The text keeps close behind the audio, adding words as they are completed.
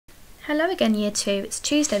Hello again Year 2, it's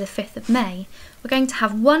Tuesday the 5th of May. We're going to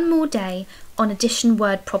have one more day on addition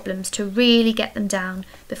word problems to really get them down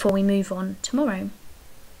before we move on tomorrow.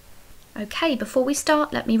 Okay, before we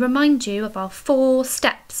start, let me remind you of our 4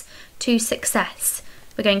 steps to success.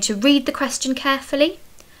 We're going to read the question carefully,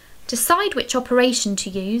 decide which operation to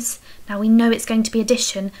use. Now we know it's going to be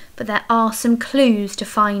addition, but there are some clues to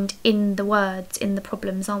find in the words, in the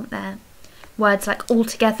problems, aren't there? Words like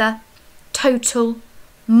altogether, total,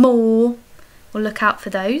 more, we'll look out for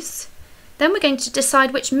those. Then we're going to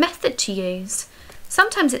decide which method to use.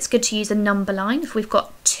 Sometimes it's good to use a number line if we've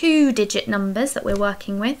got 2-digit numbers that we're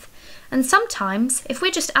working with. And sometimes, if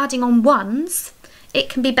we're just adding on ones, it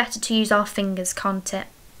can be better to use our fingers, can't it?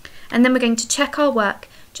 And then we're going to check our work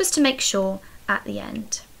just to make sure at the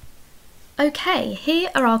end. Okay, here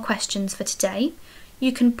are our questions for today.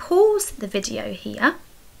 You can pause the video here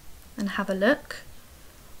and have a look.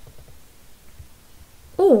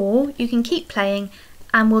 Or you can keep playing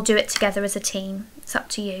and we'll do it together as a team. It's up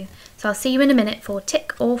to you. So I'll see you in a minute for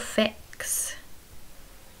tick or fix.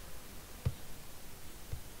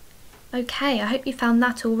 Okay, I hope you found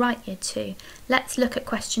that all right, Year 2. Let's look at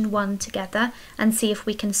question 1 together and see if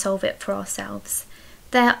we can solve it for ourselves.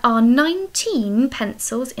 There are 19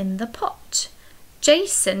 pencils in the pot.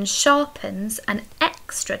 Jason sharpens an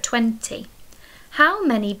extra 20. How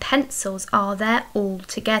many pencils are there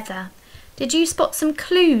altogether? Did you spot some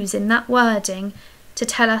clues in that wording to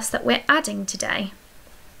tell us that we're adding today?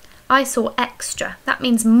 I saw extra. That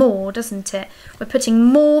means more, doesn't it? We're putting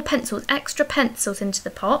more pencils, extra pencils into the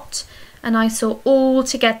pot. And I saw all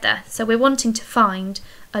together. So we're wanting to find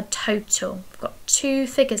a total. We've got 2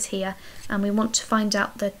 figures here and we want to find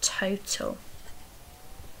out the total.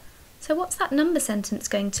 So what's that number sentence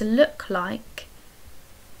going to look like?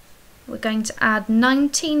 We're going to add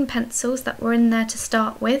 19 pencils that were in there to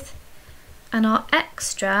start with, and our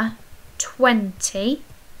extra 20,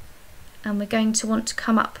 and we're going to want to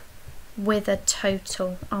come up with a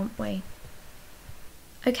total, aren't we?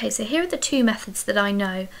 Okay, so here are the 2 methods that I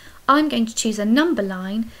know. I'm going to choose a number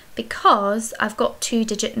line because I've got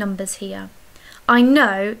 2-digit numbers here. I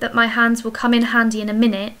know that my hands will come in handy in a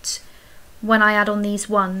minute when I add on these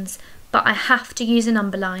ones, but I have to use a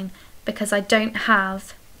number line because I don't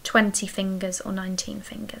have 20 fingers or 19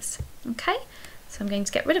 fingers. Okay? So I'm going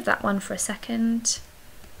to get rid of that one for a second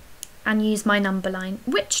and use my number line.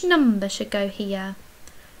 Which number should go here?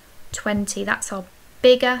 20. That's our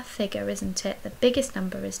bigger figure, isn't it? The biggest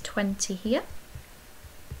number is 20 here.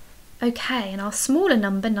 Okay, and our smaller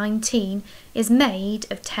number, 19, is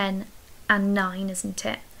made of 10 and 9, isn't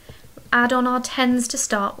it? Add on our 10s to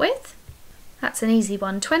start with. That's an easy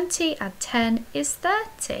one. 20 add 10 is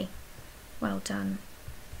 30. Well done.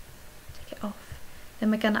 Take it off.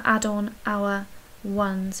 Then we're going to add on our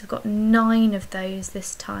 1s. We've got 9 of those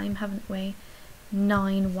this time, haven't we?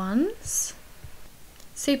 9 1s.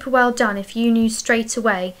 Super well done if you knew straight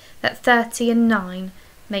away that 30 and 9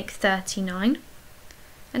 make 39.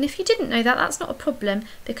 And if you didn't know that, that's not a problem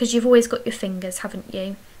because you've always got your fingers, haven't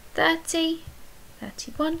you? 30,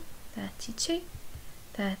 31, 32,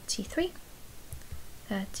 33,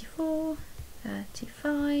 34,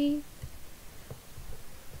 35,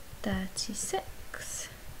 36,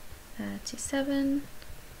 37,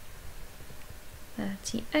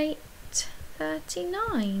 38,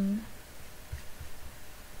 39.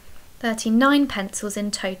 39 pencils in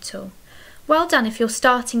total. Well done if you're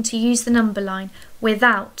starting to use the number line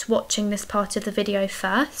without watching this part of the video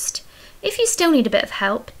first. If you still need a bit of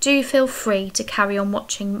help, do feel free to carry on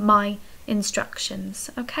watching my instructions,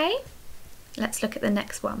 okay? Let's look at the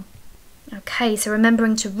next one. Okay, so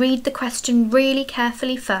remembering to read the question really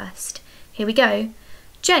carefully first. Here we go.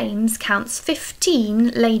 James counts 15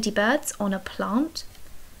 ladybirds on a plant.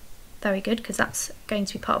 Very good, because that's going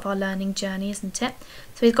to be part of our learning journey, isn't it?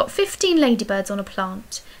 So he's got 15 ladybirds on a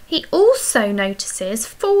plant. He also notices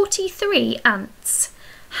 43 ants.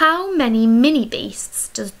 How many mini beasts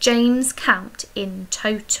does James count in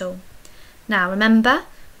total? Now remember,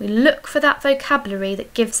 we look for that vocabulary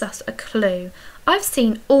that gives us a clue. I've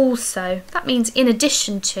seen also, that means in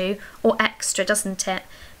addition to or extra, doesn't it?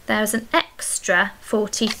 There's an extra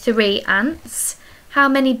 43 ants. How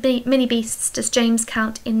many mini beasts does James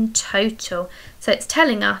count in total? So it's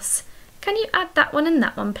telling us, can you add that one and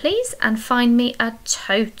that one please and find me a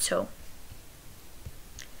total?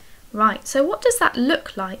 Right, so what does that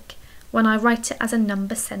look like when I write it as a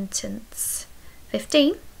number sentence?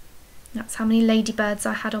 15, that's how many ladybirds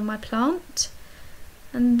I had on my plant.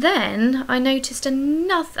 And then I noticed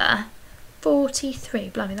another 43,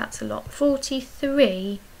 blimey that's a lot,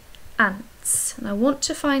 43 ants. And I want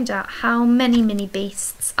to find out how many mini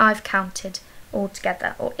beasts I've counted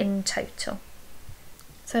altogether, or in total.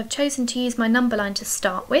 So I've chosen to use my number line to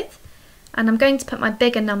start with, and I'm going to put my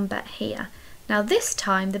bigger number here. Now this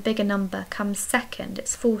time the bigger number comes second,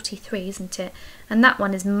 it's 43, isn't it? And that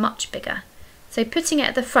one is much bigger. So putting it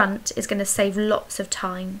at the front is going to save lots of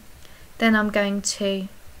time. Then I'm going to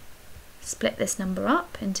split this number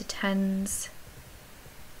up into tens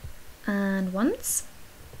and ones,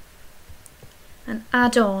 and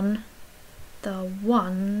add on the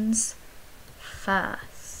ones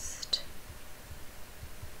first.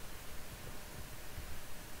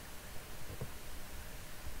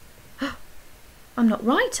 I'm not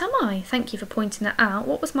right, am I? Thank you for pointing that out.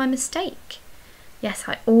 What was my mistake? Yes,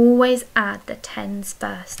 I always add the tens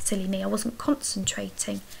first. Silly me, I wasn't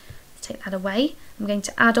concentrating. Let's take that away. I'm going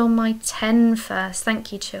to add on my 10 first.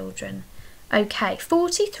 Thank you, children. Okay,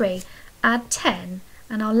 43, add 10,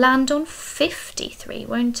 and I'll land on 53,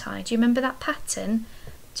 won't I? Do you remember that pattern?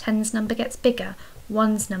 10's number gets bigger,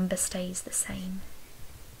 1's number stays the same.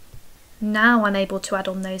 Now I'm able to add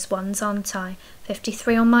on those ones, aren't I?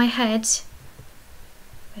 53 on my head.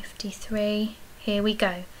 53, here we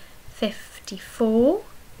go. 54,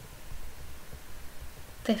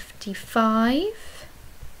 55,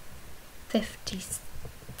 56,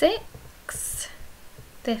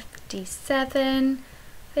 57,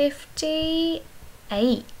 58.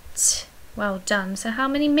 Well done. So how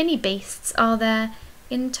many mini beasts are there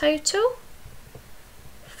in total?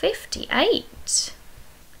 58.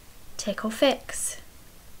 Tick or fix.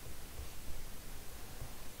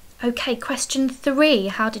 Okay, question 3.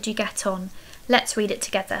 How did you get on? Let's read it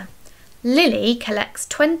together. Lily collects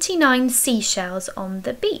 29 seashells on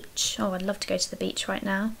the beach. Oh, I'd love to go to the beach right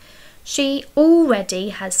now. She already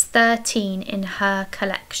has 13 in her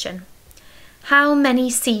collection. How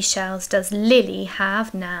many seashells does Lily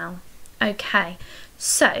have now? Okay,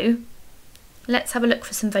 so let's have a look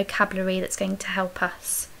for some vocabulary that's going to help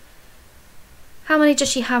us. How many does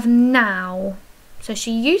she have now? So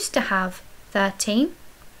she used to have 13.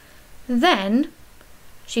 Then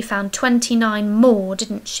she found 29 more,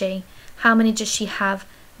 didn't she? How many does she have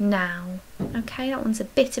now? Okay, that one's a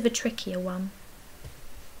bit of a trickier one.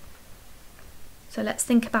 So let's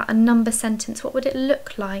think about a number sentence. What would it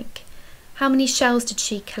look like? How many shells did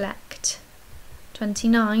she collect?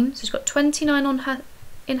 29. So she's got 29 on her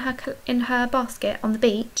in her basket on the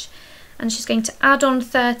beach, and she's going to add on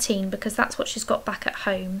 13 because that's what she's got back at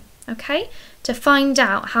home. Okay? To find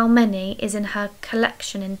out how many is in her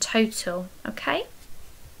collection in total. Okay?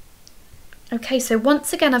 Okay, so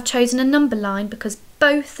once again I've chosen a number line because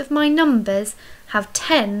both of my numbers have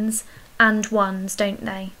 10s and 1s, don't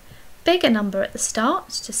they? Bigger number at the start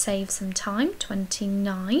to save some time,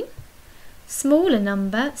 29. Smaller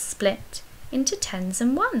number split into 10s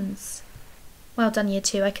and 1s. Well done, Year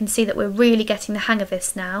 2. I can see that we're really getting the hang of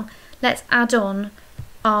this now. Let's add on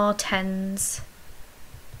our 10s.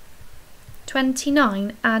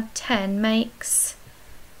 29 add 10 makes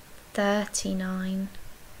 39.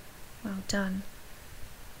 Well done.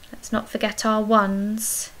 Let's not forget our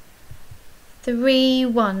 1s. 3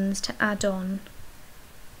 1s to add on.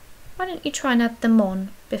 Why don't you try and add them on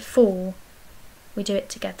before we do it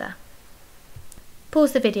together?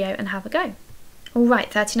 Pause the video and have a go.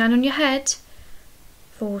 Alright, 39 on your head.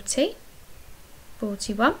 40,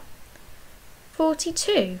 41,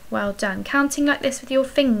 42. Well done. Counting like this with your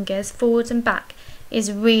fingers forwards and back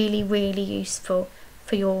is really, really useful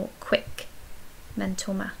for your quick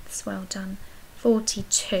mental maths. Well done.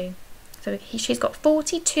 42. So she's got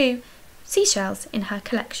 42 seashells in her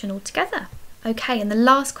collection altogether. Okay, and the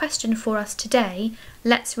last question for us today,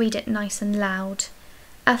 let's read it nice and loud.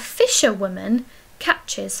 A fisherwoman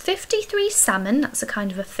catches 53 salmon, that's a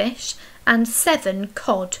kind of a fish, and 7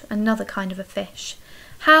 cod, another kind of a fish.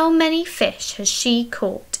 How many fish has she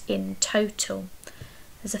caught in total?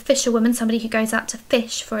 There's a fisherwoman, somebody who goes out to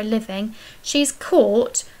fish for a living. She's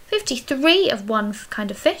caught 53 of one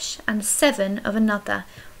kind of fish and 7 of another.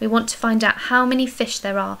 We want to find out how many fish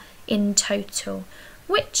there are in total.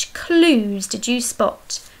 Which clues did you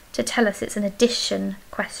spot to tell us it's an addition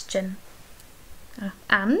question?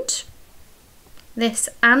 And, this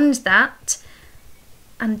and that,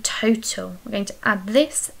 and total. We're going to add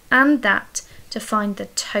this and that to find the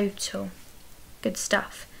total. Good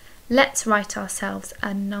stuff. Let's write ourselves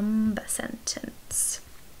a number sentence.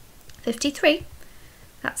 53,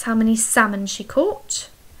 that's how many salmon she caught.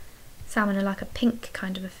 Salmon are like a pink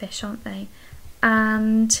kind of a fish, aren't they?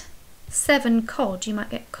 And 7 cod, you might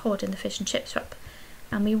get cod in the fish and chip shop.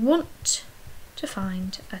 And we want to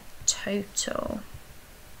find a total.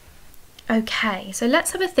 Okay, so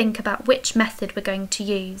let's have a think about which method we're going to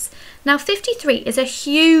use. Now 53 is a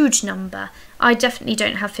huge number. I definitely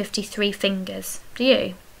don't have 53 fingers, do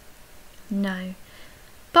you? No.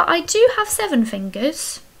 But I do have 7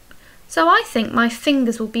 fingers, so I think my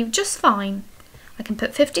fingers will be just fine. I can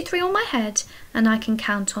put 53 on my head and I can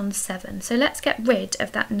count on 7. So let's get rid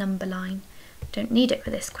of that number line. Don't need it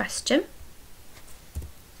for this question.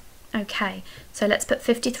 Okay, so let's put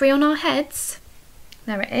 53 on our heads.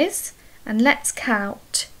 There it is. And let's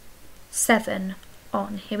count 7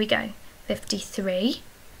 on. Here we go. 53,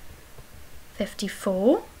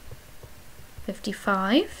 54,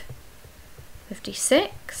 55,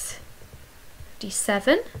 56,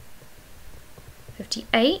 57,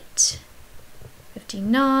 58,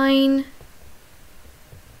 59,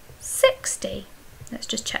 60. Let's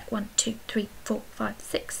just check 1, 2, 3, 4, 5,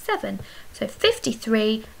 6, 7. So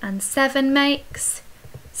 53 and 7 makes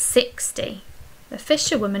 60. The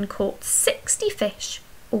fisherwoman caught 60 fish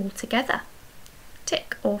altogether.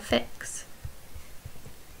 Tick or fix.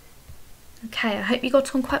 Okay, I hope you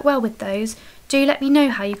got on quite well with those. Do let me know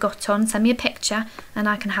how you got on. Send me a picture and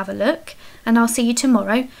I can have a look. And I'll see you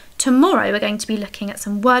tomorrow. Tomorrow we're going to be looking at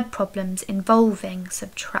some word problems involving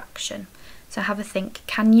subtraction. So have a think.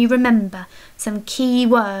 Can you remember some key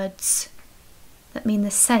words that mean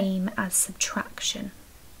the same as subtraction?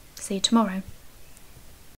 See you tomorrow.